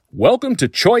Welcome to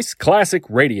Choice Classic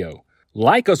Radio.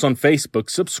 Like us on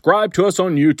Facebook, subscribe to us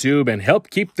on YouTube, and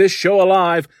help keep this show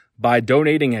alive by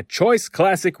donating at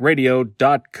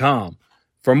choiceclassicradio.com.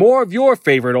 For more of your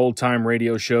favorite old-time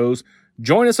radio shows,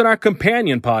 join us on our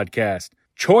companion podcast,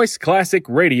 Choice Classic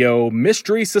Radio,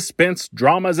 Mystery, Suspense,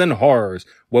 Dramas, and Horrors,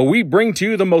 where we bring to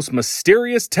you the most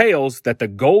mysterious tales that the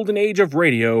golden age of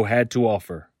radio had to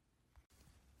offer.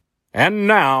 And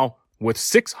now, with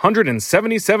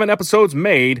 677 episodes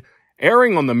made,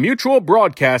 airing on the Mutual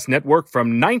Broadcast Network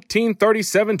from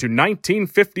 1937 to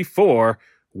 1954,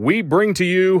 we bring to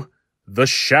you The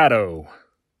Shadow.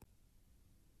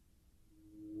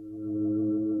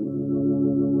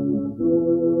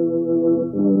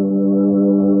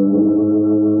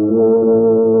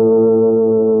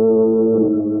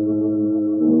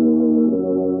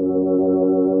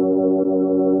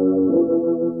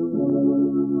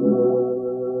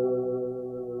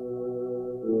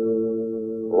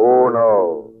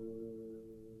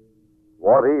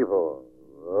 Evil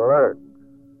lurks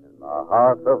in the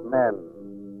hearts of men.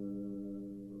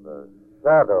 The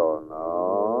shadow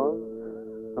knows.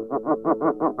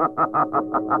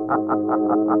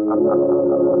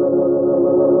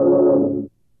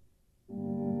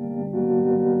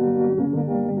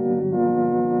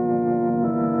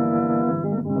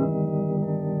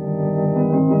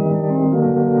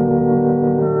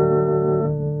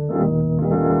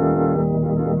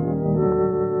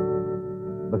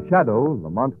 The Shadow,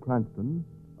 Lamont Cranston,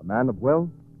 a man of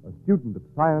wealth, a student of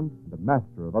science, and a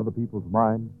master of other people's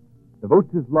minds,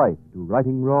 devotes his life to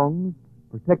righting wrongs,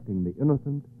 protecting the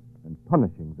innocent, and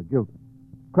punishing the guilty.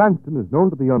 Cranston is known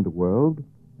to the underworld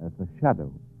as the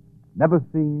Shadow. Never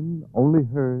seen, only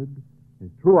heard,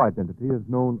 his true identity is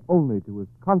known only to his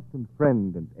constant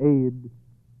friend and aide,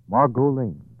 Margot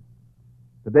Lane.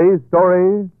 Today's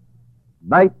story,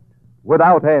 Night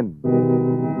Without End.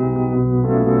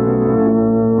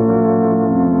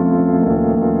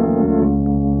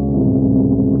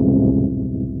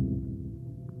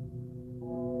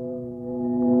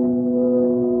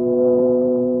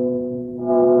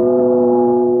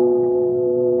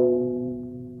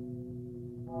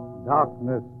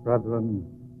 Darkness, brethren,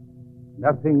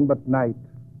 nothing but night,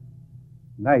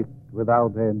 night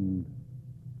without end.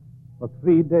 For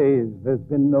 3 days there's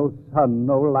been no sun,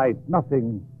 no light,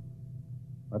 nothing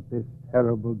but this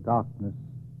terrible darkness,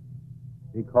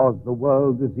 because the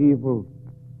world is evil,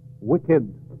 wicked,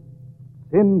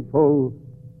 sinful.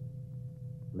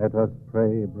 Let us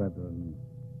pray, brethren.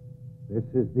 This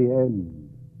is the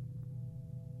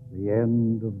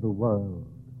end of the world.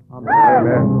 Amen.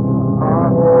 Amen.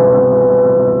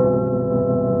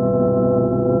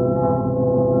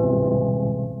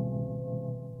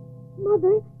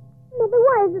 Mother,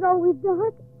 why is it always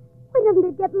dark? Why doesn't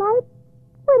it get light?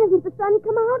 Why doesn't the sun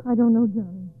come out? I don't know,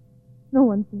 Johnny. No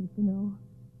one seems to know.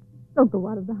 Don't go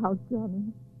out of the house,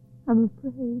 Johnny. I'm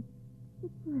afraid.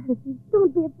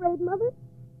 Don't be afraid, Mother.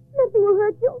 Nothing will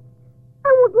hurt you.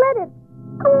 I won't let it.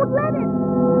 I won't let it.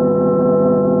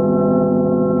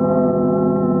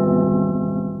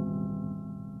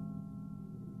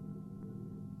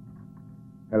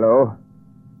 Hello?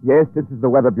 Yes, this is the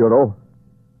Weather Bureau.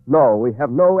 No, we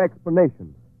have no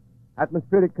explanation.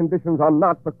 Atmospheric conditions are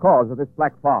not the cause of this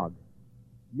black fog.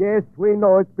 Yes, we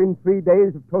know it's been 3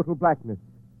 days of total blackness.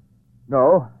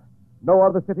 No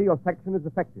other city or section is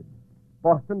affected.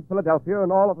 Boston, Philadelphia,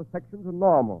 and all other sections are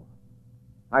normal.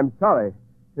 I'm sorry.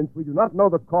 Since we do not know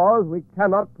the cause, we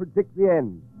cannot predict the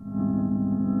end.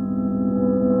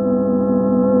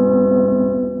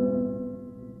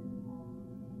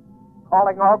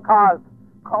 Calling all cars.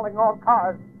 Calling all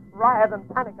cars. Riot and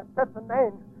panic at Fifth and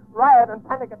Main. Riot and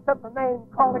panic at Fifth and Main.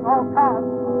 Calling all cars.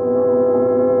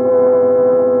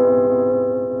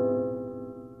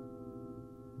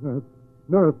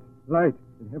 Nurse, light.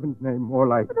 In heaven's name, more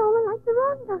light. But all the lights are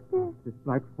on, Doctor. This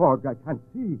black fog, I can't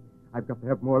see. I've got to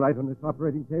have more light on this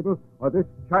operating table, or this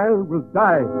child will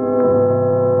die.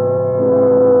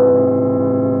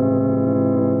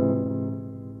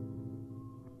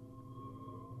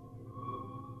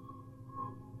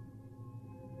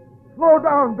 Slow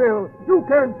down, Bill. You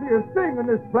can't see a thing in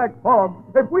this black fog.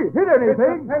 If we hit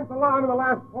anything... It's the 10th alarm in the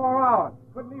last 4 hours.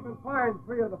 Couldn't even find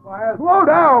 3 of the fires. Slow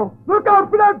down! Look out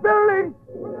for that building!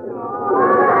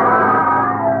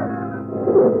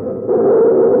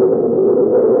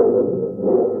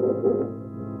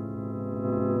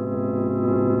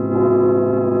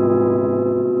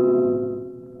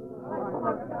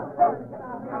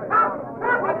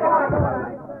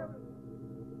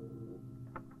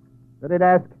 Did it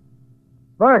ask?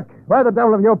 Burke, where the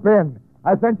devil have you been?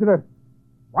 I sent you to...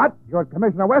 What? You're at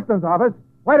Commissioner Weston's office?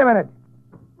 Wait a minute.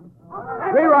 Hey,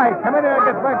 Rewrite, come in here and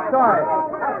get Burke's story.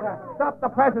 Stop the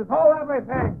presses, hold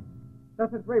everything. This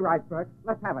is rewrite, Burke.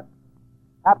 Let's have it.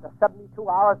 After 72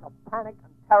 hours of panic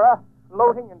and terror,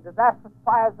 looting and disastrous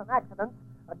fires and accidents,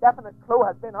 a definite clue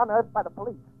has been unearthed by the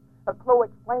police. A clue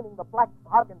explaining the black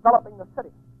fog enveloping the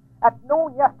city. At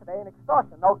noon yesterday, an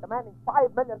extortion note demanding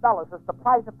 $5 million as the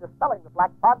price of dispelling the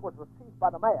black fog was received by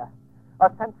the mayor. A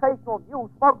sensational new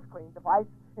smokescreen device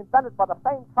invented by the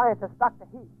famed scientist Dr.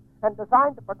 Heath and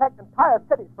designed to protect entire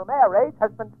cities from air raids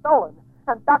has been stolen,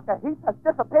 and Dr. Heath has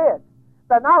disappeared.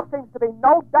 There now seems to be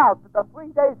no doubt that the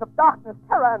 3 days of darkness,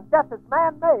 terror, and death is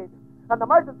man-made. An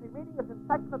emergency meeting is in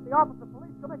session at the office of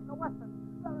Police Commissioner Weston.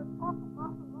 There is talk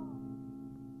about the law.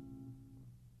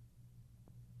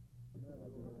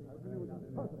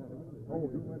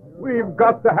 We've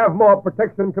got to have more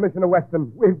protection, Commissioner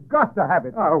Weston. We've got to have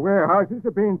it. Our warehouses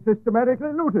are being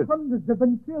systematically looted. Hundreds have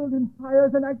been killed in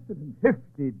fires and accidents.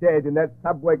 50 dead in that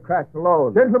subway crash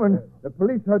alone. Gentlemen, the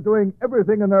police are doing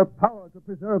everything in their power to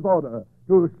preserve order,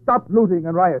 to stop looting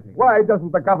and rioting. Why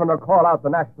doesn't the governor call out the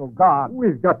National Guard?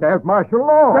 We've got to have martial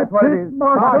law. That's what it is.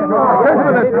 Martial law.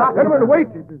 Gentlemen, wait.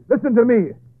 Listen to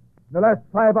me. In the last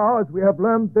 5 hours, we have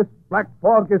learned this black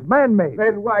fog is man-made.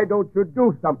 Then why don't you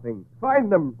do something? Find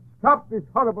them. Stop this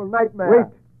horrible nightmare. Wait.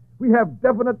 We have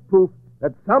definite proof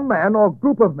that some man or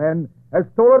group of men has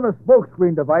stolen a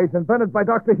smokescreen device invented by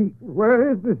Dr. Heath.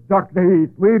 Where is this Dr.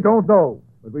 Heath? We don't know.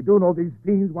 But we do know these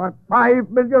fiends want $5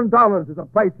 million as a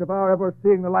price of our ever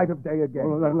seeing the light of day again.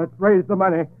 Well, then let's raise the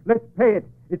money. Let's pay it.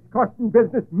 It's costing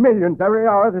business millions every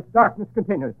hour this darkness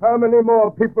continues. How many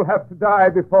more people have to die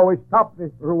before we stop this?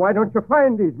 Or why don't you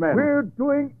find these men? We're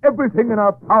doing everything in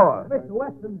our power. Mr.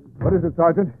 Weston. What is it,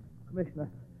 Sergeant? Commissioner,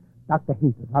 Dr.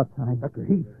 Heath is outside. Dr.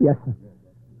 Heath? Yes,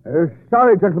 sir.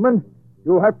 Sorry, gentlemen.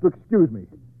 You'll have to excuse me.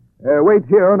 Wait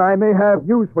here, and I may have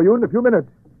news for you in a few minutes.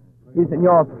 He's in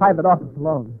your private office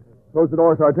alone. Close the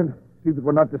door, Sergeant. See that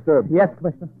we're not disturbed. Yes,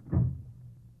 Commissioner.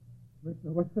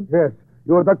 Commissioner Weston? Yes.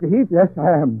 You're Dr. Heath? Yes,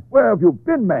 I am. Where have you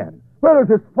been, man? Where is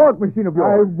this fog machine of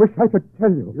yours? I wish I could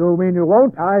tell you. You mean you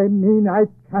won't? I mean I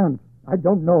can't. I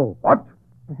don't know. What?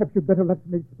 Perhaps you'd better let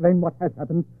me explain what has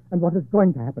happened and what is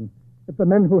going to happen. If the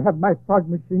men who have my fog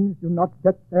machines do not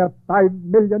get their $5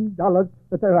 million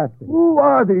that they're asking. Who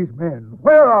are these men?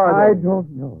 Where are I they? don't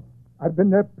know. I've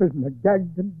been their prisoner,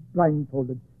 gagged and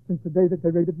blindfolded, since the day that they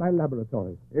raided my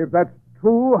laboratory. If that's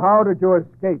true, how did you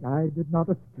escape? I did not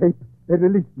escape. They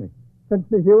released me,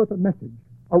 sent me here with a message,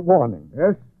 a warning.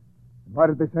 Yes? Why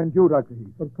did they send you, Dr. Heath?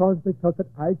 Because they thought that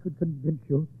I could convince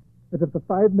you that if the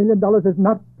 $5 million is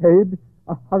not paid,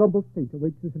 a horrible fate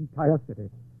awaits this entire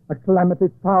city. A calamity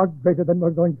far greater than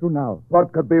we're going through now.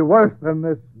 What could be worse than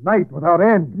this night without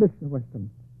end? Mr.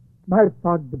 Weston, my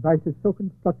fog device is so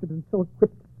constructed and so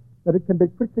equipped that it can be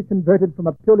quickly converted from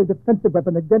a purely defensive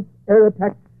weapon against air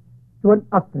attacks to an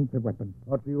offensive weapon.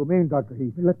 What do you mean, Dr.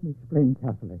 Heath? Let me explain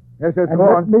carefully. Yes, yes, And go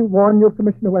let on. me warn you,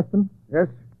 Commissioner Weston, Yes?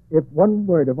 if one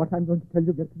word of what I'm going to tell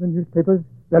you gets to the newspapers,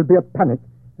 there'll be a panic,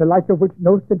 the like of which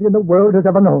no city in the world has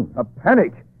ever known. A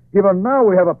panic? Even now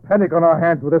we have a panic on our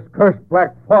hands with this cursed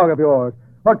black fog of yours.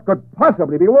 What could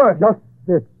possibly be worse? Just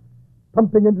this,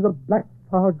 pumping into the black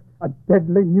fog a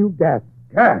deadly new gas.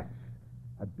 Gas.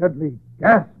 A deadly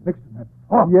gas mixed in that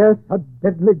fog. Yes, a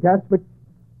deadly gas which,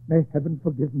 may heaven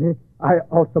forgive me, I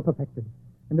also perfected.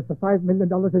 And if the $5 million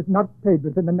is not paid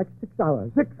within the next 6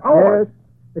 hours... 6 hours? Yes,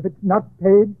 if it's not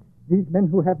paid, these men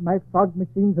who have my fog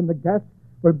machines and the gas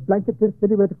will blanket this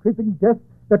city with a creeping death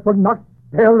that will not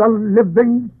spare a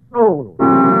living soul.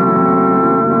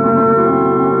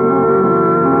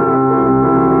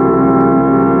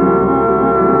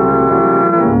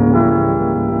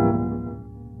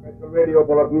 Special radio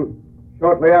bulletin.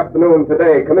 Shortly after noon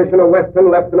today, Commissioner Weston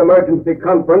left an emergency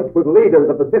conference with leaders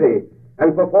of the city,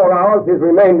 and for 4 hours he's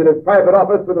remained in his private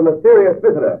office with a mysterious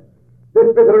visitor.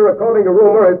 This visitor, according to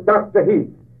rumor, is Dr. Heath,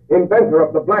 inventor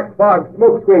of the black fog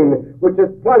smokescreen, which has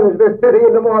plunged this city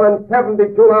into more than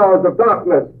 72 hours of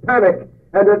darkness, panic,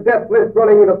 and a death list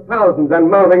running into thousands and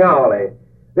mounting hourly.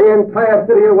 The entire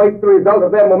city awaits the result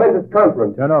of their momentous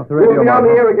conference. Turn off the radio, We'll be on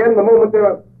the air again the moment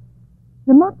they're...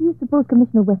 Lamont, do you suppose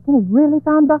Commissioner Weston has really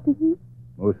found Dr. Heath?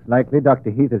 Most likely, Dr.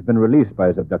 Heath has been released by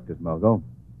his abductors, Margot.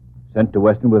 Sent to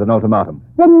Weston with an ultimatum.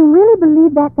 Then you really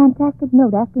believe that fantastic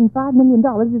note asking $5 million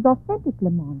is authentic,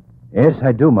 Lamont? Yes,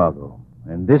 I do, Margot.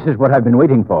 And this is what I've been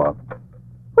waiting for.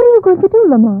 What are you going to do,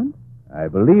 Lamont? I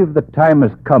believe the time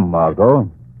has come, Margot,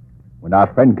 when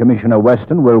our friend Commissioner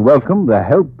Weston will welcome the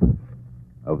help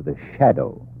of the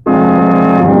Shadow.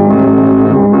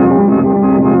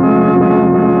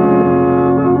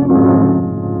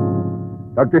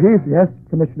 Dr. Heath? Yes,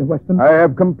 Commissioner Weston? I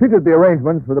have completed the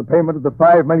arrangements for the payment of the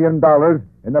 $5 million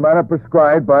in the manner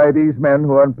prescribed by these men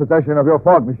who are in possession of your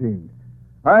fog machine.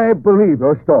 I believe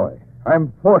your story.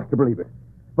 I'm forced to believe it.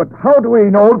 But how do we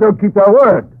know they'll keep their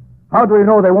word? How do we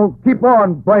know they won't keep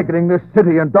on blanketing this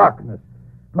city in darkness?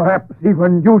 Perhaps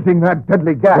even using that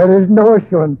deadly gas. There is no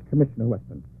assurance, Commissioner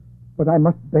Weston. But I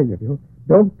must beg of you,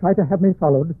 don't try to have me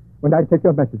followed when I take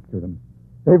your message to them.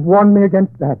 They've warned me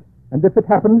against that. And if it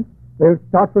happens, they'll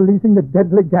start releasing the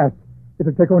deadly gas.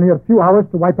 It'll take only a few hours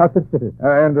to wipe out the city.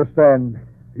 I understand.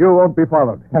 You won't be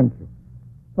followed. Thank you.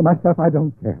 For myself, I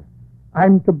don't care.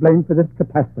 I'm to blame for this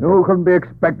catastrophe. You couldn't be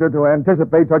expected to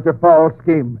anticipate such a foul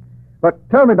scheme. But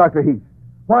tell me, Dr. Heath,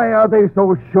 why are they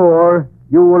so sure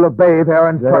you will obey their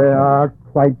instructions? They are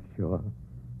quite sure.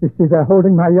 You see, they're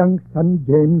holding my young son,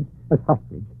 James, as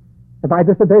hostage. If I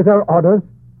disobey their orders,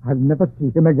 I'll never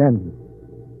see him again.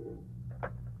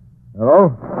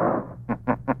 Hello?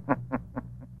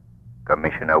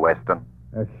 Commissioner Weston?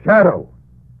 A shadow.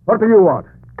 What do you want?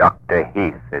 Dr.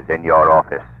 Heath is in your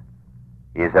office.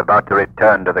 He is about to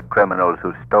return to the criminals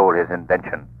who stole his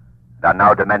invention and are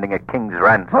now demanding a king's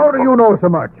ransom. How do you know so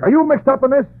much? Are you mixed up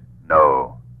in this?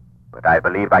 No, but I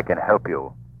believe I can help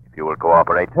you if you will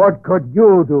cooperate. What could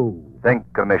you do?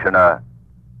 Think, Commissioner.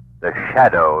 The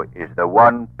Shadow is the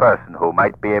one person who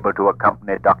might be able to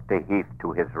accompany Dr. Heath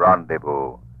to his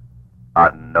rendezvous.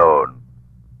 Unknown,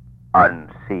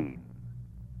 unseen,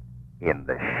 in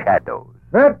the shadows.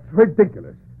 That's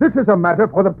ridiculous. This is a matter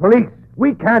for the police.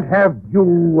 We can't have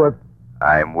you...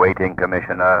 I'm waiting,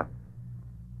 Commissioner.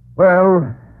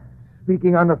 Well,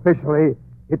 speaking unofficially,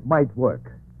 it might work.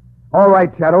 All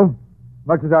right, Shadow.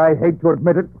 Much as I hate to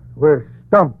admit it, we're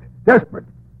stumped, desperate.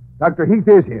 Dr. Heath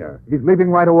is here. He's leaving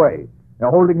right away. They're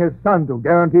holding his son to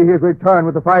guarantee his return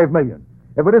with the $5 million.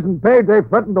 If it isn't paid, they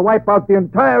threaten to wipe out the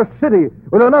entire city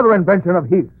with another invention of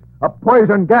Heath's, a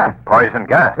poison gas. Poison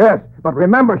gas? Yes, but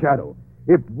remember, Shadow,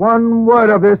 if one word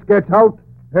of this gets out,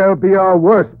 there'll be a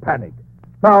worse panic.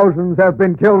 Thousands have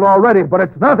been killed already, but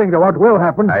it's nothing to what will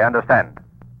happen. I understand.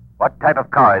 What type of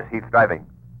car is Heath driving?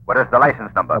 What is the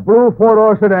license number? A blue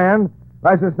four-door sedan,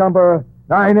 license number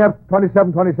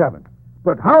 9F2727.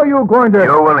 But how are you going to...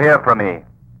 You will hear from me.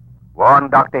 Warn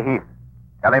Dr. Heath.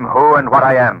 Tell him who and what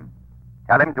I am.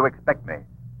 Tell him to expect me.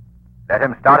 Let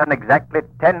him start in exactly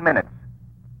 10 minutes.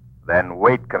 Then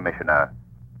wait, Commissioner.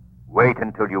 Wait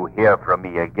until you hear from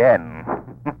me again.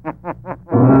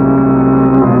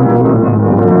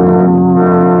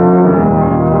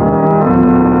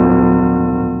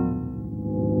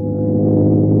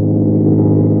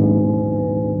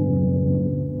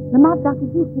 Lamont, Dr.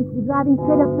 Heath seems to be driving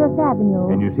straight up First Avenue.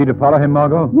 Can you see to follow him,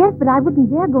 Margot? Yes, but I wouldn't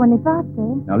dare go any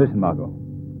faster. Now listen, Margot.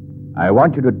 I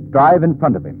want you to drive in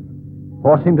front of him.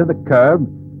 Force him to the curb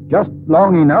just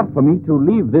long enough for me to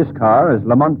leave this car as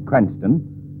Lamont Cranston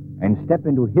and step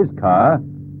into his car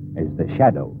as the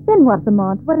Shadow. Then what,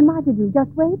 Lamont? What am I to do? Just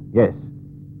wait? Yes.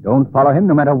 Don't follow him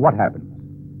no matter what happens.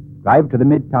 Drive to the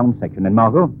Midtown section, and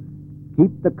Margot,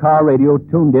 keep the car radio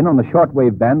tuned in on the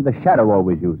shortwave band the Shadow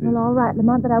always uses. Well, all right,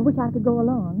 Lamont, but I wish I could go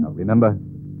along. Now, remember,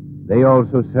 they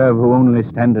also serve who only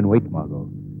stand and wait, Margot.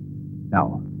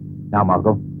 Now,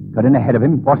 Margot, cut in ahead of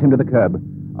him, force him to the curb.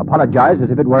 Apologize as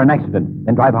if it were an accident,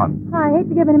 then drive on. I hate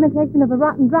to give an imitation of a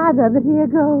rotten driver, but here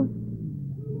goes.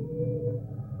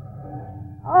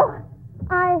 Oh,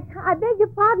 I beg your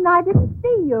pardon, I didn't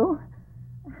see you.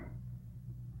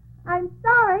 I'm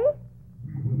sorry.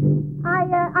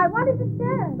 I wanted to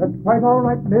turn. That's quite all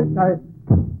right, miss.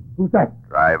 Who's that?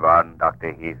 Drive on,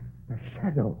 Dr. Heath. The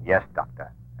Shadow. Yes,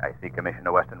 Doctor. I see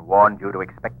Commissioner Weston warned you to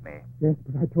expect me. Yes,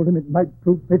 but I told him it might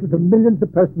prove fatal to millions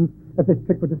of persons if this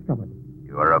trick were discovered.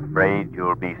 You are afraid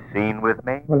you'll be seen with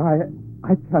me? Well,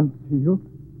 I can't see you.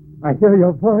 I hear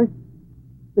your voice.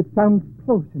 It sounds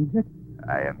close, and yet...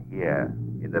 I am here,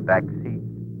 in the back seat.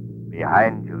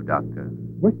 Behind you, Doctor.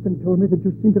 Weston told me that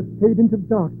you seem to fade into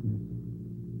darkness.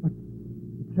 But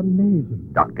it's amazing.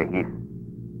 Dr. Heath,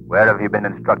 where have you been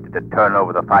instructed to turn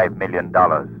over the $5 million?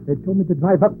 They told me to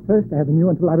drive up First Avenue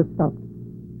until I was stopped.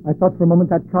 I thought for a moment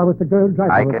that car was the girl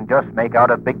driving. I can just make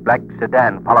out a big black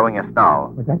sedan following us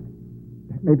now. But that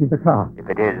may be the car. If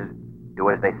it is, do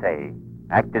as they say.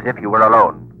 Act as if you were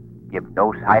alone. Give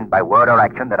no sign by word or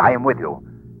action that I am with you.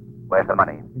 Where's the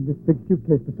money? In this big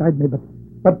suitcase beside me, but...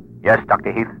 Yes,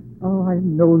 Dr. Heath? Oh, I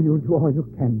know you'll do all you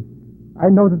can. I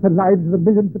know that the lives of the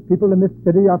millions of people in this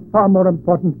city are far more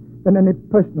important than any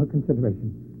personal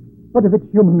consideration. But if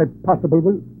it's humanly possible,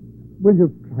 will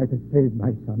you try to save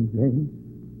my son, James?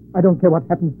 I don't care what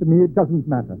happens to me. It doesn't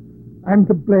matter. I'm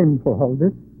to blame for all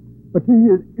this. But he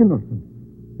is innocent.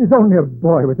 He's only a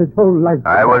boy with his whole life.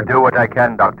 I will do what I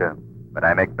can, Doctor. but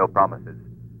I make no promises.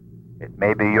 It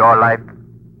may be your life,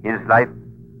 his life,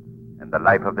 and the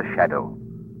life of the Shadow,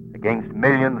 against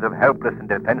millions of helpless and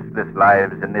defenseless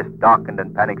lives in this darkened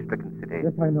and panic-stricken city.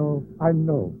 Yes, I know. I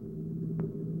know.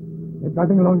 They're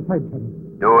driving alongside each other.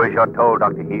 Do as you're told,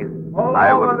 Dr. Heath. Hold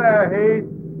over there, Heath.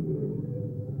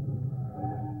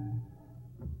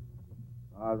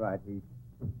 All right, Heath.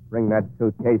 Bring that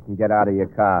suitcase and get out of your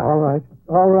car. All right.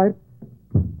 All right.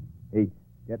 Heath,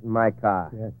 get in my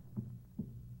car. Yes.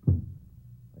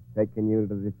 I've taken you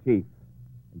to the chief.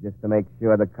 And just to make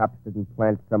sure the cops didn't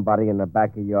plant somebody in the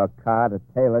back of your car to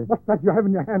tail it. What's that you have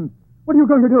in your hand? What are you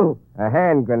going to do? A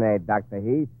hand grenade, Dr.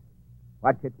 Heath.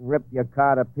 Watch it rip your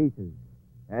car to pieces.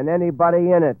 And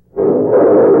anybody in it.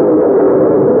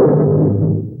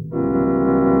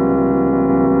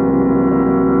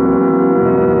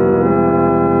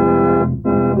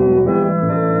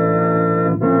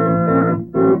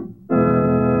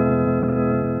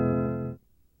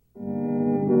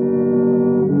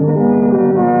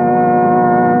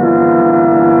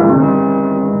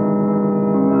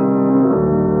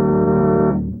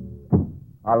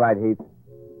 All right, Heath.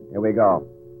 Here we go.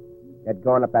 Get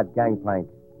going up that gangplank.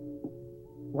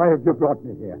 Why have you brought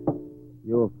me here?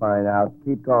 You'll find out.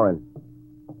 Keep going.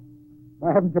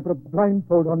 Why haven't you put a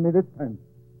blindfold on me this time?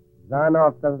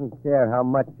 Zarnoff doesn't care how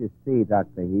much you see,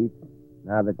 Dr. Heath,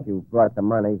 now that you've brought the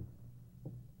money.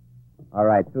 All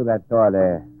right, through that door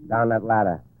there. Down that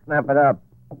ladder. Snap it up.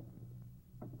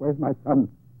 Where's my son?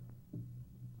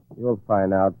 You'll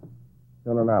find out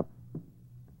soon enough.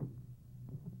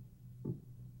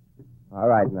 All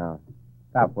right, now.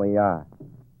 Stop where you are.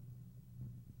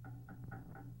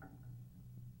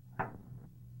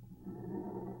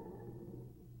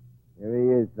 Here he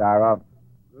is, Zaroff.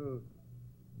 Good.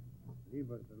 Leave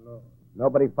us alone.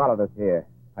 Nobody followed us here.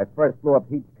 I first blew up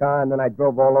Heath's car, and then I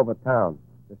drove all over town,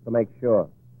 just to make sure.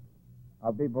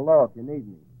 I'll be below if you need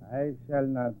me. I shall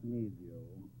not need you.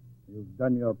 You've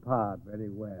done your part very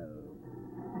well.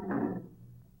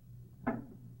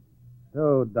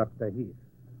 So, Dr. Heath,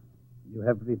 you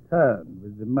have returned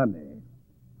with the money.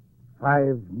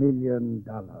 $5 million.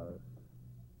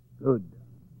 Good.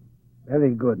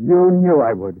 Very good. You knew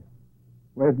I would.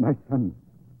 Where's my son?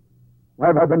 Why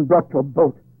have I been brought to a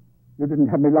boat? You didn't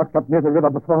have me locked up near the river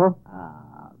before?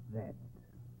 Ah, that.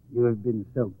 You have been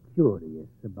so curious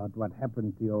about what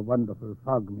happened to your wonderful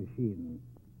fog machine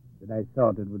that I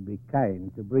thought it would be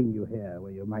kind to bring you here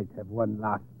where you might have one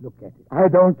last look at it. I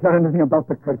don't care anything about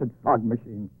the cursed fog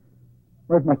machine.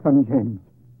 Where's my son, James?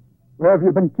 Where have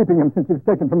you been keeping him since you've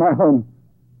taken from my home?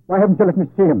 Why haven't you let me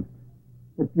see him?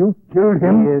 If you killed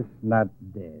him... He is not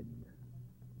dead.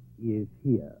 He is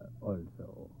here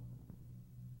also.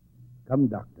 Come,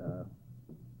 Doctor.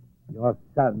 Your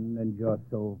son and your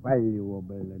so valuable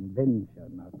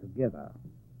invention are together.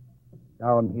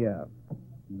 Down here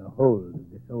in the hold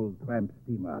of this old tramp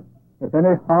steamer. If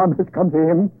any harm has come to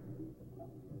him...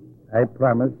 I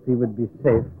promised he would be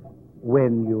safe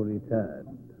when you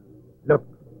returned. Look,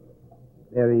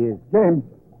 there he is. James!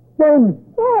 James!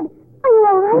 Dad, are you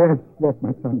all right? Yes, yes,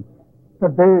 my son.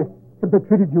 Have they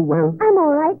treated you well? I'm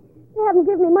all right. They haven't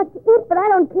given me much to eat, but I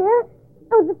don't care.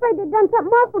 I was afraid they'd done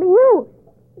something awful to you.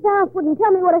 Zaroff wouldn't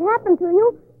tell me what had happened to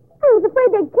you. I was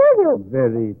afraid they'd kill you.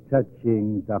 Very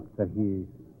touching, Dr. Heath.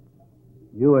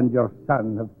 You and your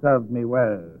son have served me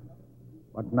well.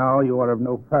 But now you are of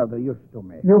no further use to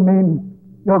me. You mean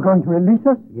you're going to release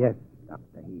us? Yes,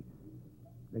 Dr. Heath.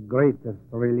 The greatest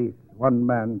release one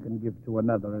man can give to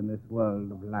another in this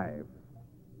world of life.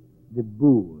 The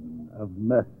boon of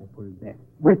merciful death.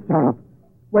 Wait, Zaroff.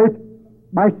 Wait.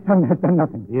 My son has done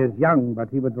nothing. He is young, but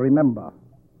he would remember.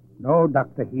 No,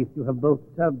 Dr. Heath, you have both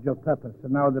served your purpose,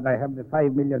 and now that I have the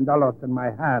 $5 million in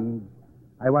my hands,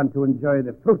 I want to enjoy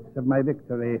the fruits of my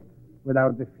victory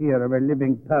without the fear of a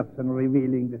living person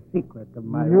revealing the secret of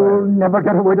my You'll wealth. never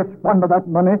get away to squander that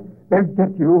money. They'll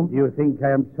get you. You think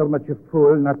I am so much a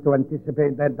fool not to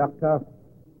anticipate that, Doctor?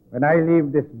 When I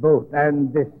leave this boat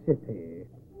and this city,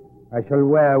 I shall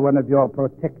wear one of your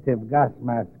protective gas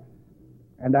masks,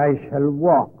 and I shall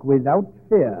walk without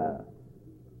fear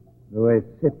through a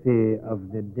city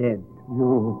of the dead.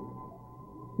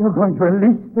 You're going to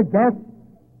release the gas,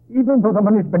 even though the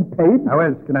money's been paid? How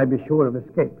else can I be sure of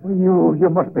escape? You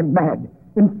must be mad,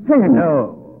 insane.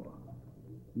 No.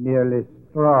 Merely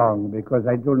strong, because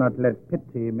I do not let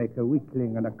pity make a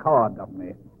weakling and a coward of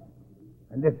me.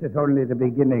 And this is only the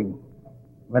beginning.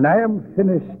 When I am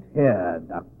finished here,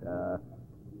 Doctor,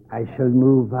 I shall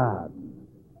move on.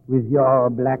 With your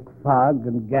black fog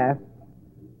and gas,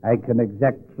 I can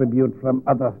exact tribute from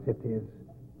other cities.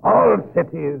 All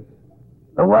cities.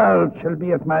 The world shall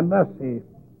be at my mercy.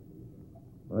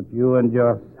 But you and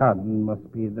your son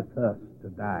must be the first to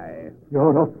die.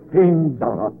 You're a fiend,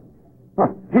 Zorro. A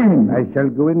fiend. I shall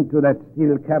go into that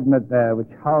steel cabinet there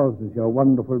which houses your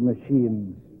wonderful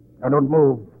machines. Now don't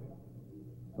move.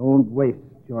 Don't waste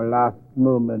your last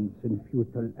moments in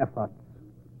futile efforts.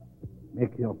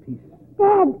 Make your peace.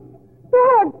 Dad!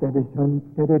 Dad! Steady, son.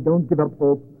 Steady. Don't give up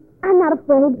hope. I'm not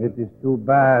afraid. It is too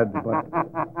bad, but...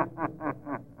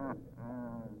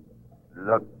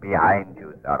 Look behind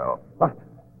you, Zorro. What?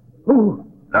 Who?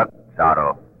 Look,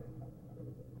 Zorro.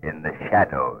 In the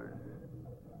shadows.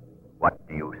 What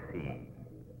do you see?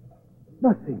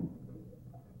 Nothing.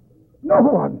 No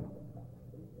one.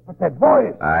 But that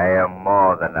voice. I am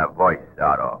more than a voice,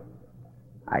 Zorro.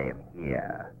 I am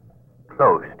here,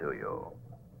 close to you,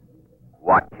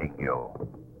 watching you.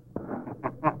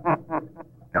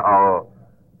 No,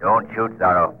 don't shoot,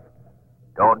 Zorro.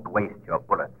 Don't waste your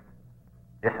bullets.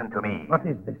 Listen to me. What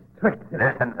is this trick?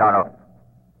 Listen, Zorro.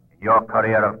 In your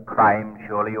career of crime,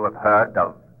 surely you have heard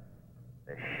of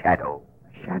the Shadow.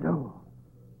 Shadow?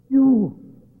 You?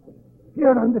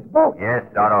 Here on this boat? Yes,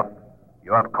 Zorro.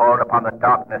 You have called upon the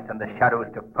darkness and the shadows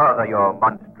to further your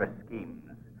monstrous schemes.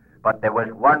 But there was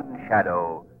one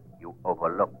shadow you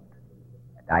overlooked.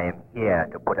 And I am here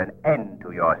to put an end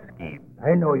to your scheme.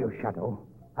 I know you, Shadow.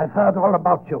 I've heard all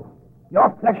about you. You're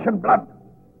flesh and blood.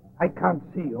 I can't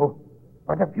see you.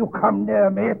 But if you come near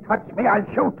me, touch me, I'll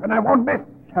shoot, and I won't miss.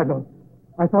 Shadow,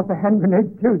 I thought the hand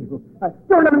grenade killed you.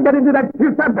 Don't let him get into that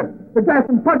steel cabinet. The gas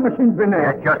and fog machines are in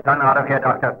there. Get your son out of here,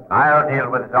 Doctor. I'll deal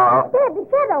with Zorro. Dad, the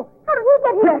Shadow! How did he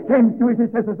get here? James Dewey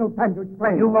says there's no time to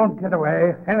explain. You won't get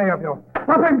away, any of you.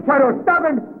 Stop him, Shadow! Stop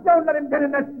him! Don't let him get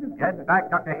in that steel Get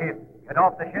back, Dr. Heath. Get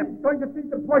off the ship. He's going to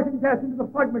feed the poison gas into the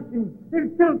fog machine. He'll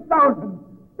kill thousands.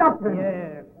 Stop him.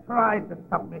 Yes, try to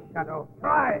stop me, Shadow.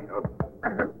 Try.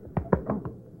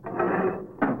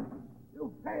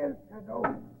 You failed,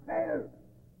 Shadow. Failed.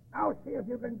 Now see if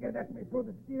you can get at me through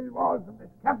the steel walls of this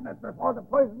cabinet before the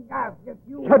poison gas gets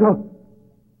you. Shadow!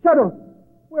 Shadow!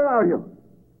 Where are you?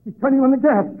 He's turning on the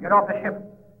gas. Get off the ship.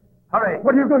 Hurry.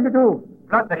 What are you going to do?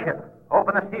 Flood the ship.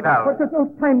 Open the sea valve. But there's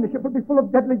no time. The ship will be full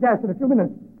of deadly gas in a few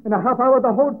minutes. In a half hour,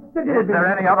 the whole city will Is be... there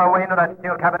any other way into that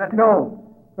steel cabinet? No.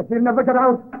 But he'll never get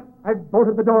out. I've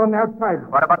bolted the door on the outside.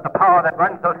 What about the power that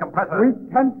runs those compressors? We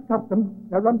can't stop them.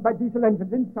 They're run by diesel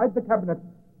engines inside the cabinet.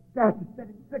 Gas is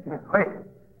getting thicker. Wait.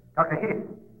 Dr. Heath,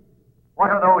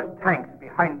 what are those tanks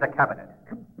behind the cabinet?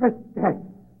 Compressed gas.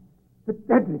 The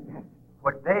deadly gas.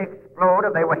 Would they explode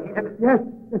if they were heated? Yes,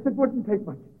 it wouldn't take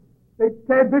much. They'd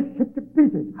tear this ship to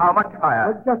pieces. How much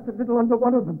fire? Well, just a little under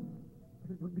one of them.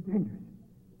 But it would be dangerous.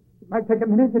 It might take a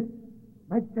minute. It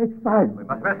might take 5. We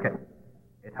must risk it.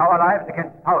 It's our lives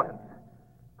against thousands.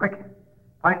 Quick,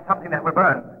 find something that will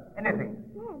burn. Anything.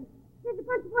 Dad, there's a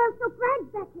bunch of oil-soaked rags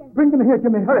back here. Bring them here,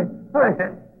 Jimmy. Hurry. Hurry.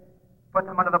 That's it. Put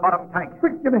them under the bottom tank.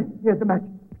 Quick, Jimmy. Here's the match.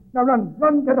 Now run.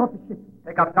 Run, get off the ship.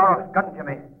 Take up Zorro's gun,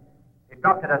 Jimmy. He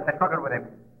dropped it as I struggled with him.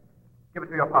 Give it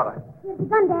to your father. Here's the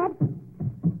gun, Dad.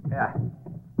 Yeah.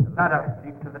 The ladder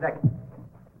leads to the deck.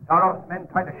 Zorro's men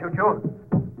try to shoot you.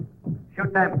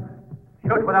 Shoot them.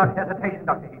 Shoot without hesitation,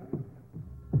 Dr. Heath.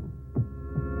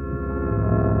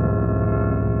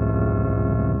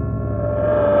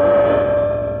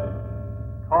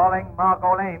 Calling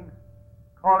Margot Lane.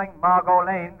 Calling Margot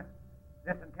Lane.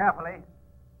 Listen carefully.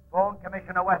 Phone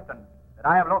Commissioner Weston that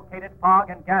I have located fog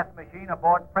and gas machine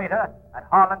aboard freighter at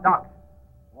Harlan Docks.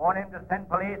 Warn him to send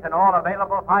police and all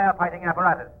available firefighting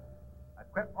apparatus.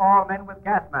 Equip all men with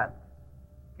gas masks.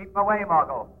 Keep away,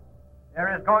 Margot.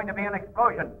 There is going to be an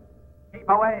explosion. Keep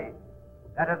away.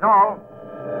 That is all.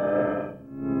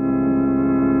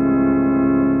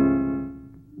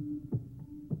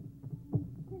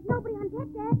 There's nobody on deck,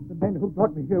 Dad. The men who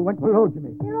brought me here went below,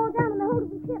 Jimmy. They're all down in the hold of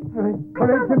the ship. Hurry,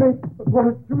 Jimmy. Before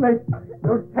it's too late.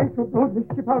 Those tanks will blow this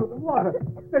ship out of the water.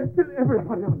 They'll kill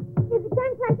everybody on it. There's a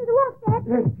gangplank to the wharf, Dad.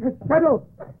 Yes, Shadow.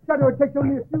 Shadow, it takes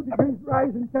only a few degrees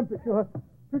rise in temperature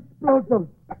to explode those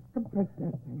compressed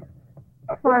gas tanks.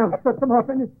 Fire shut them off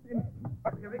in an instant.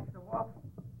 We reach the wharf.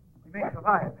 We may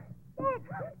survive. Dad,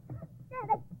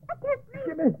 I can't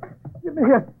breathe. Jimmy,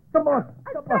 here. Come on.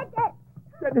 I'll try, Dad.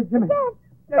 Steady, Jimmy. Dad.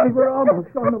 Steady, we're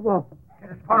almost on the wharf.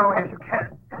 Get as far away as you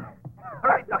can. All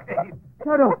right, Dr. Heath.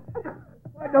 Shadow,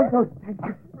 why don't those tanks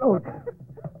explode?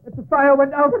 If the fire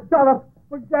went out, Dollar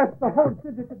would gas the whole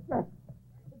city to death.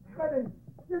 It's ready.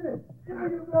 Jimmy,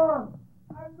 you go on.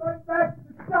 I'm going back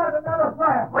to start another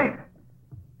fire. Wait.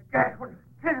 The gas will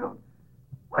kill you.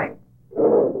 Wait.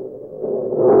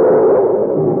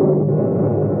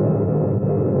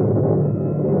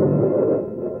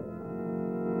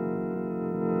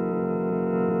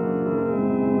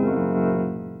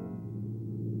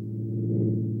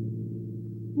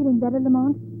 better,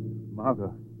 Lamont?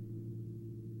 Margot,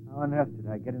 how on earth did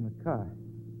I get in the car?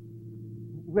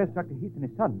 Where's Dr. Heath and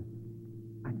his son?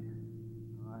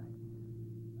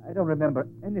 I don't remember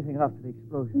anything after the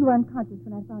explosion. You were unconscious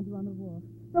when I found you on the wharf.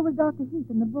 So was Dr. Heath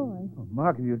and the boy. Oh,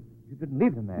 Margot, you didn't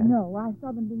leave them there. No, I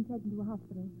saw them being taken to a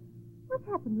hospital. What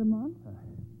happened, Lamont?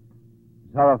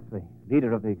 Zaroff, the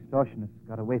leader of the extortionists,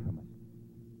 got away from us.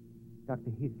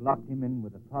 Dr. Heath locked him in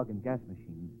with a fog and gas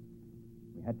machine.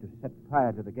 We had to set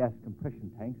fire to the gas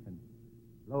compression tanks and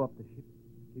blow up the ship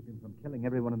to keep him from killing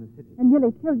everyone in the city. And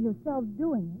nearly killed yourselves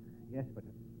doing it. Yes, but...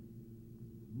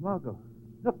 Margot,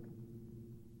 look.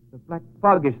 The black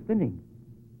fog is thinning.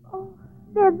 Oh,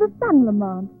 there's the sun,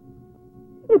 Lamont.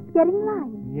 It's getting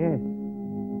light. Yes.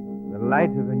 The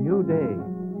light of a new day.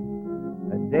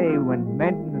 A day when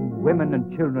men and women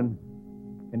and children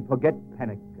can forget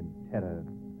panic and terror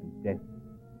and death.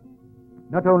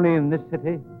 Not only in this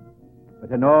city, but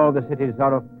in all the cities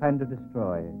Zaroff planned to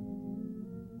destroy.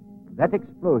 That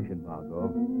explosion,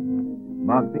 Margot,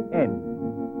 marked the end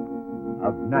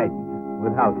of night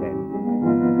without end.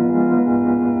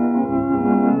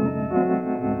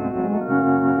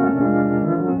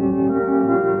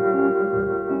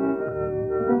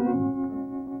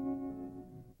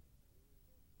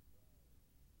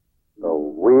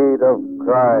 Of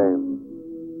crime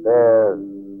bears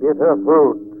bitter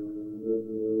fruit.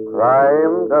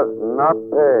 Crime does not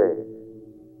pay.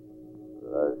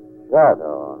 The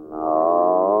shadow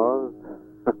knows.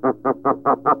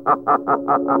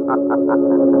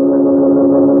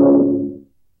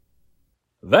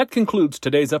 That concludes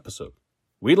today's episode.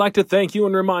 We'd like to thank you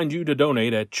and remind you to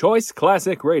donate at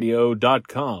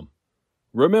choiceclassicradio.com.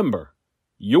 Remember,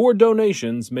 your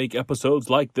donations make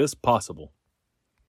episodes like this possible.